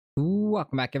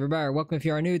Welcome back, everybody. Welcome if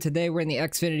you are new. Today we're in the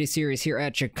Xfinity series here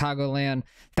at Chicagoland.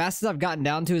 Fastest I've gotten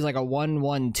down to is like a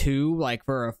 1:12, like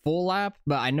for a full lap,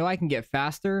 but I know I can get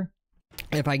faster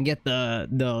if I can get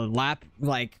the lap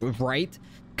like right,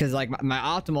 because like my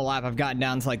optimal lap I've gotten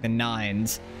down to like the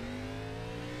 9s.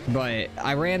 But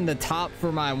I ran the top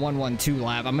for my 1:12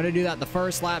 lap. I'm gonna do that the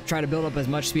first lap, try to build up as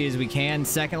much speed as we can.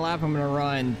 Second lap I'm gonna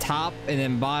run top and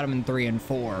then bottom in 3 and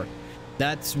 4.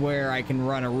 That's where I can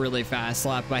run a really fast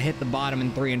lap if I hit the bottom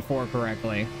in 3 and 4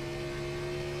 correctly.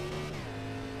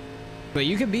 But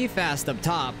you can be fast up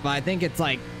top, but I think it's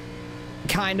like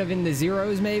kind of in the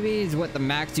zeros maybe is what the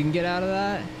max you can get out of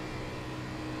that.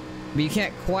 But you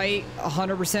can't quite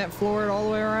 100% floor it all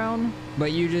the way around,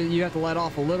 but you have to let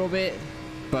off a little bit.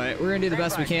 But we're gonna do the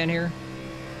best we can here.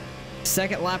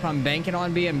 Second lap I'm banking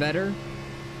on being better,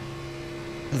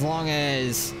 as long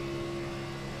as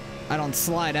I don't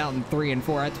slide out in 3 and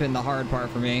 4. That's been the hard part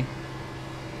for me.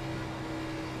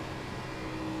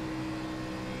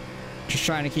 Just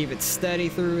trying to keep it steady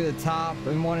through the top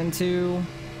in 1 and 2.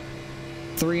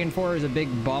 3 and 4 is a big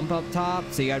bump up top,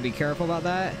 so you gotta be careful about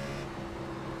that.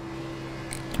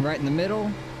 Right in the middle,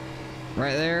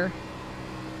 right there.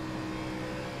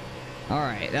 All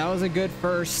right, that was a good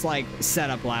first like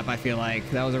setup lap. I feel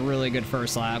like that was a really good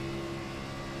first lap.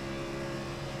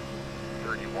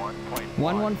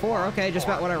 1:14. Okay, just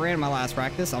about what I ran in my last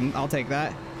practice. I'll take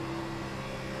that.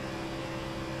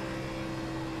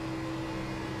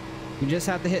 You just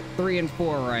have to hit 3 and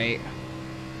 4 right.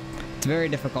 It's very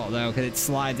difficult though because it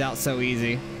slides out so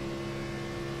easy.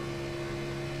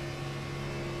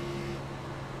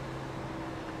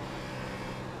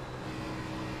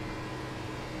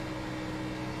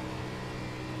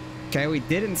 Okay, we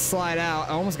didn't slide out.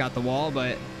 I almost got the wall,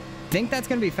 but I think that's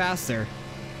gonna be faster.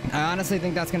 I honestly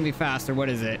think that's gonna be faster. What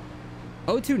is it?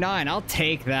 029. I'll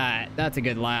take that. That's a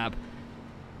good lap.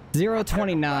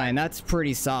 029. That's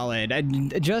pretty solid. I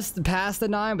just passed the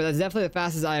 9, but that's definitely the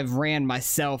fastest I've ran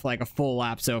myself like a full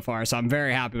lap so far. So I'm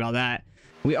very happy about that.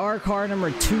 We are car number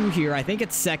 2 here. I think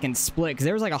it's second split because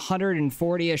there was like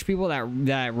 140-ish people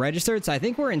that registered. So I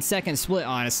think we're in second split,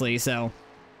 honestly. So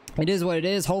it is what it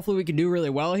is. Hopefully we can do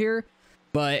really well here.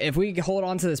 But if we hold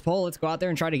on to this pole, let's go out there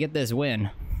and try to get this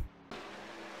win.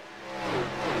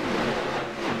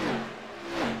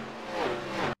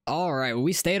 All right, well,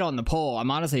 we stayed on the pole.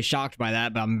 I'm honestly shocked by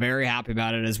that, but I'm very happy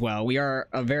about it as well. We are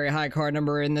a very high car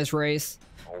number in this race,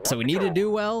 so we need to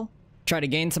do well, try to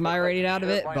gain some iRating out of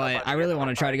it, but I really want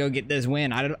to try to go get this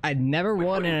win. I'd never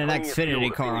won in an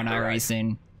Xfinity car on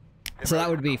iRacing, so that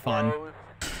would be fun.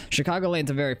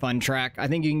 Chicagoland's a very fun track. I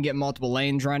think you can get multiple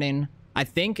lanes running. I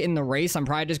think in the race, I'm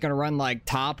probably just going to run like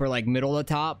top or like middle of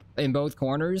the top in both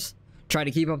corners. Try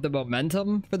to keep up the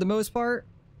momentum for the most part.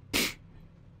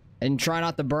 And try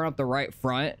not to burn up the right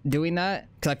front doing that.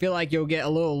 Because I feel like you'll get a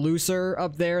little looser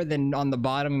up there than on the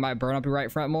bottom. You might burn up your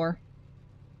right front more.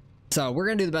 So we're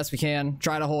going to do the best we can.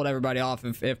 Try to hold everybody off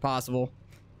if possible.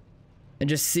 And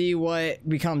just see what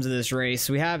becomes of this race.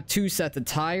 We have 2 sets of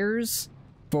tires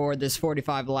for this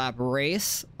 45 lap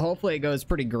race. Hopefully it goes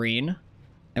pretty green.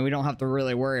 And we don't have to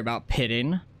really worry about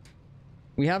pitting.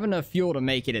 We have enough fuel to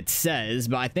make it, it says.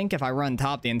 But I think if I run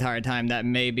top the entire time, that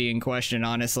may be in question,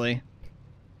 honestly.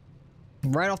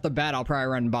 Right off the bat, I'll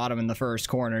probably run bottom in the first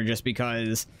corner just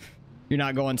because you're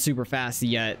not going super fast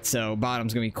yet. So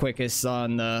bottom's going to be quickest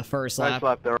on the first lap. Nice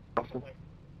lap there, Austin.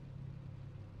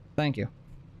 Thank you.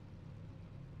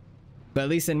 But at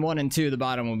least in 1 and 2, the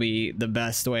bottom will be the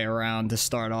best way around to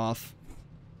start off.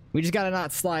 We just got to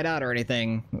not slide out or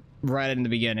anything right in the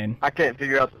beginning. I can't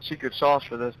figure out the secret sauce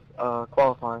for this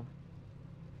qualifying.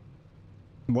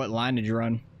 What line did you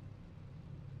run?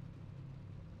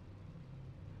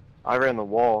 I ran the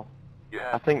wall.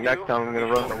 I think next time I'm going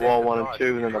to run the wall 1 and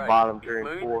 2 and then the bottom 3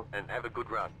 and 4. And have a good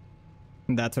run.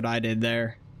 That's what I did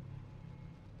there.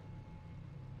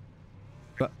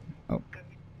 But, oh.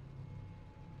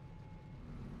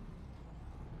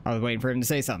 I was waiting for him to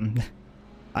say something.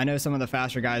 I know some of the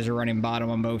faster guys are running bottom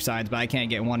on both sides, but I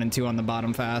can't get 1 and 2 on the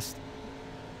bottom fast.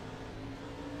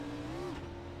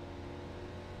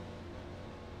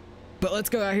 But let's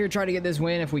go out here and try to get this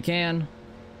win if we can.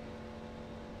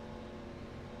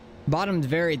 Bottom's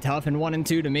very tough in 1 and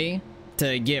 2 to me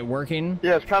to get working.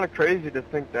 Yeah, it's kind of crazy to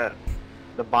think that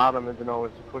the bottom isn't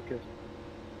always the quickest.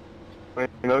 I mean,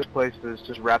 in most places,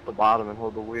 just wrap the bottom and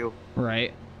hold the wheel.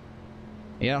 Right.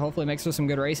 Yeah, hopefully it makes for some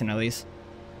good racing at least.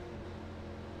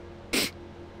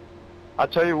 I'll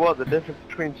tell you what, the difference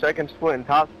between second split and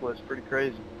top split is pretty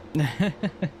crazy.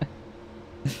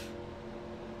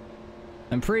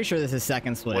 I'm pretty sure this is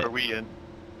second split. What are we in?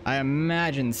 I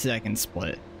imagine second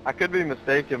split. I could be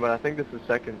mistaken, but I think this is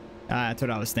second. That's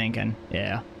what I was thinking.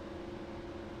 Yeah.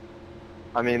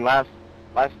 I mean, last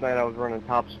night I was running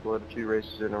top split a few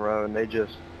races in a row, and it's This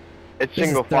is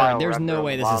single third. file. There's right no there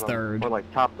way on the this is bottom, third. or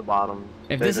like top to bottom.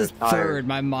 If Stay this is those tires. third,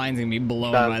 my mind's gonna be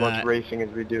blown Not by as much that. racing as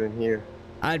we do in here.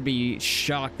 I'd be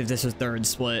shocked if this was third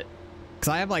split. Because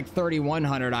I have like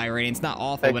 3,100 iRating. It's not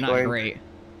awful, Thanks, but not Wayne. great.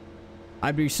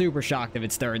 I'd be super shocked if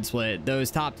it's third split. Those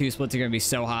top two splits are going to be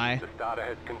so high. The starter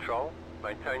has control.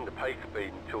 Maintain the pace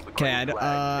speed until the Okay, green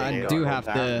flag. I do have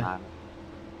to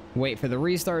wait for the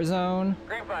restart zone.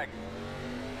 Green flag.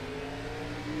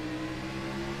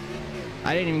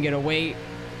 I didn't even get to wait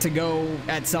to go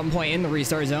at some point in the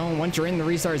restart zone. Once you're in the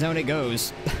restart zone, it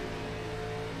goes.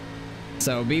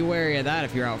 So be wary of that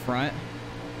if you're out front.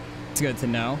 It's good to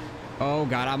know. Oh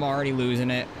god, I'm already losing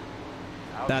it.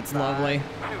 That's lovely.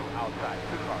 Two outside.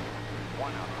 Two cars.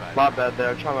 One outside. My bad there.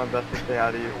 I try my best to stay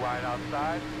out of you. Two wide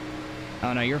outside.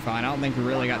 Oh no, you're fine. I don't think we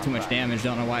really got too much damage.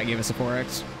 Don't know why it gave us a 4X.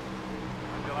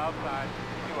 Still outside.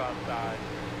 Two outside.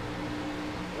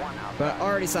 One outside. But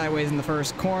already sideways in the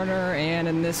first corner and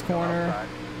in this corner. Outside.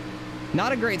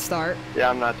 Not a great start.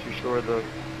 Yeah, I'm not too sure. The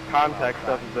contact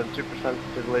stuff has been super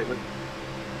sensitive lately.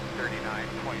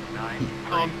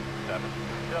 39.937.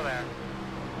 Still there.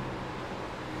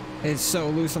 It's so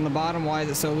loose on the bottom. Why is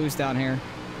it so loose down here?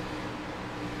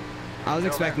 I was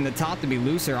expecting the top to be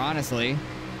looser, honestly.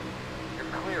 You're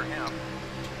clear him.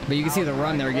 But you can see the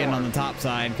run they're getting on the top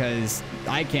side because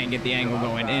I can't get the angle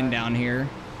going in down here.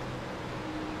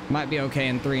 Might be okay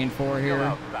in 3 and 4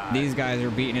 here. These guys are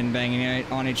beating and banging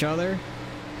on each other.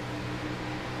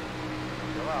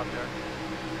 Still out there.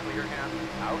 Clear him.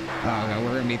 Oh, Outside. okay,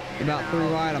 we're going to be about 3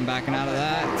 wide. I'm backing out of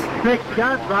that. Nick,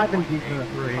 John's driving decent at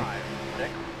 3.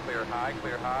 6. Clear high.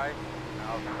 Clear high.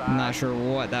 Outside. I'm not sure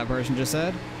what that person just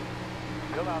said.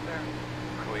 Still out there.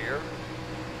 Clear.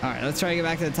 All right, let's try to get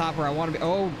back to the top where I want to be.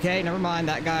 Okay, never mind.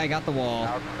 That guy got the wall.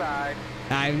 Outside.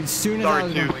 As soon as I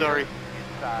was... Sorry.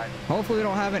 Inside. Hopefully we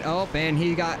don't have it. Oh, and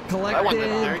he got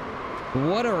collected.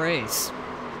 What a race.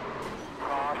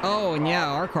 Oh, and yeah,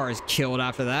 our car is killed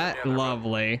after that.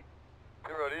 Lovely.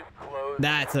 The road is closed.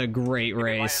 That's a great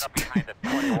race.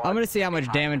 I'm going to see how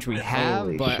much damage we have,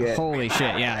 Holy but shit. holy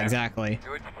shit. Yeah, exactly.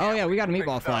 Oh, yeah, we got a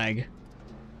meatball flag.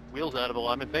 Wheels out of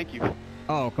alignment. Thank you.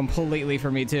 Oh, completely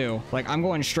for me, too. Like, I'm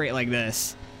going straight like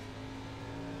this.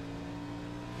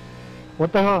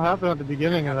 What the hell happened at the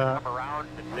beginning of that? Around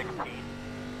to 16.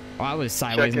 Oh, I was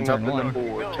sideways in Checking up turn in the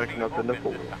 1. 4. Checking up in the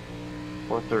 4.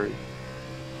 Or 3.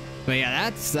 But yeah,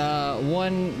 that's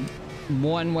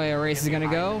one way a race is going to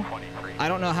go. I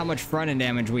don't know how much front end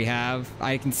damage we have.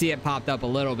 I can see it popped up a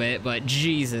little bit, but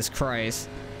Jesus Christ.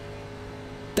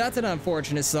 That's an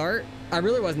unfortunate start. I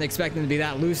really wasn't expecting to be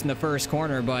that loose in the first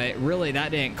corner, but really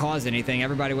that didn't cause anything.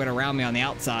 Everybody went around me on the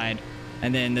outside.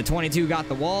 And then the 22 got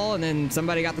the wall, and then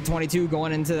somebody got the 22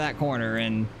 going into that corner,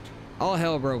 and all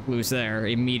hell broke loose there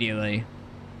immediately.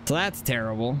 So that's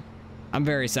terrible. I'm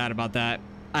very sad about that.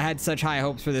 I had such high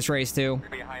hopes for this race too.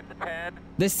 Behind the 10.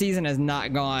 This season has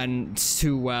not gone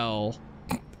too well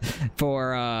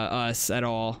for us at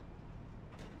all.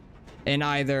 In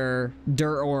either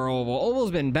dirt or oval.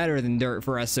 Oval's been better than dirt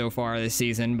for us so far this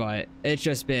season, but it's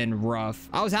just been rough.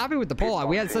 I was happy with the pole.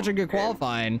 We had such a good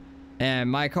qualifying, and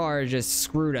my car is just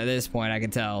screwed at this point, I can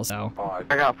tell, so. 5,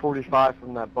 I got 45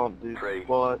 from that bump, dude. 3,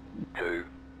 What? 2,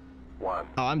 1.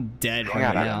 Oh, I'm dead I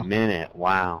right got now. a minute.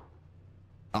 Wow.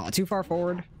 Oh, too far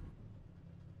forward.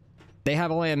 They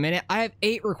have only a minute. I have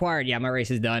 8 required. Yeah, my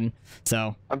race is done,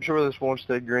 so. I'm sure this won't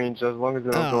stay green, so as long as they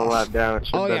don't go a lap down, it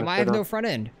should Oh, yeah, I benefit have no them. front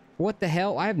end. What the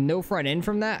hell? I have no front end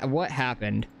from that? What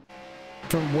happened?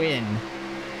 From when?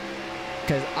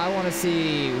 Because I want to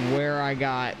see where I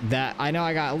got that. I know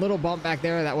I got a little bump back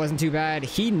there. That wasn't too bad.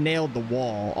 He nailed the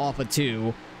wall off of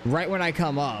 2 right when I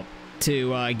come up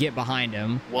to get behind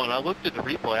him. Well, and I looked at the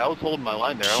replay. I was holding my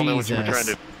line there. I don't know what you were trying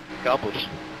to accomplish.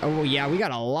 Oh, yeah, we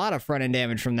got a lot of front end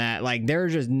damage from that. Like,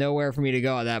 there's just nowhere for me to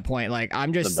go at that point. Like,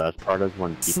 I'm just The best part is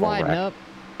when people sliding wreck. up.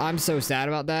 I'm so sad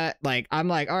about that. Like, I'm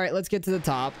like, all right, let's get to the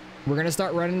top. We're going to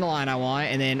start running the line I want.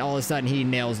 And then all of a sudden he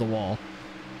nails the wall.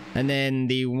 And then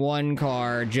the one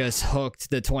car just hooked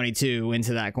the 22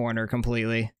 into that corner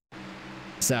completely.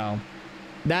 So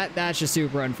that's just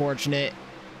super unfortunate.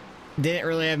 Didn't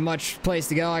really have much place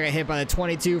to go. I got hit by the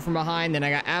 22 from behind. Then I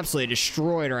got absolutely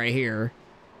destroyed right here.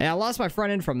 And I lost my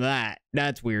front end from that.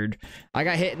 That's weird. I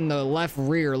got hit in the left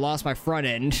rear, lost my front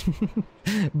end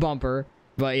bumper.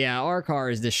 But yeah, our car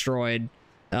is destroyed.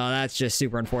 That's just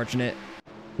super unfortunate.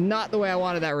 Not the way I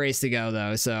wanted that race to go,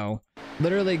 though. So,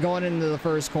 literally going into the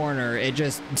first corner, it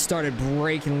just started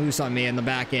breaking loose on me in the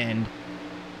back end.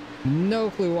 No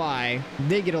clue why.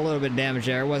 Did get a little bit of damage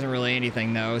there. It wasn't really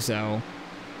anything, though, so.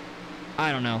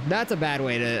 I don't know. That's a bad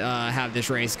way to have this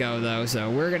race go, though. So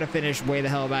we're going to finish way the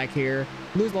hell back here.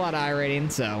 Lose a lot of I-rating,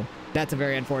 so that's a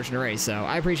very unfortunate race. So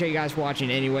I appreciate you guys for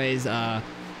watching anyways.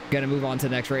 Gonna move on to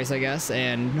the next race, I guess,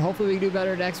 and hopefully we can do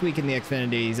better next week in the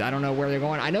Xfinities. I don't know where they're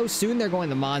going. I know soon they're going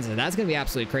to Monza. That's gonna be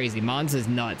absolutely crazy. Monza's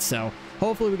nuts, so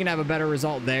hopefully we can have a better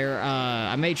result there.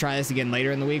 I may try this again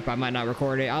later in the week, but I might not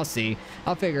record it. I'll see.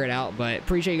 I'll figure it out, but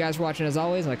appreciate you guys for watching as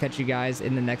always, and I'll catch you guys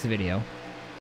in the next video.